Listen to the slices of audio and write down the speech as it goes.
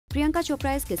Priyanka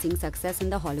Chopra is kissing success in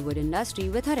the Hollywood industry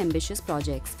with her ambitious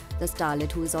projects. The starlet,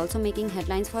 who is also making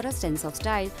headlines for her sense of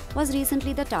style, was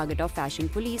recently the target of fashion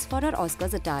police for her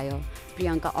Oscars attire.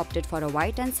 Priyanka opted for a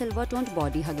white and silver-toned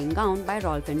body-hugging gown by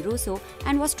Ralph and Russo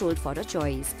and was trolled for her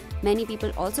choice. Many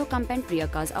people also compared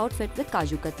Priyanka's outfit with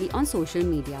kaju katli on social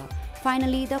media.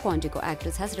 Finally, the Quantico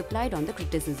actress has replied on the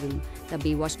criticism. The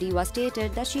Baywatch diva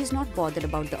stated that she is not bothered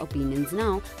about the opinions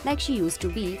now like she used to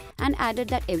be, and added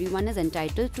that everyone is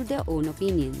entitled to their own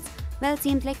opinions. Well,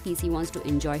 seems like PC wants to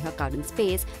enjoy her current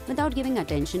space without giving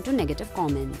attention to negative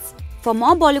comments. For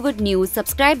more Bollywood news,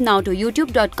 subscribe now to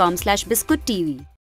youtube.com/biscuittv.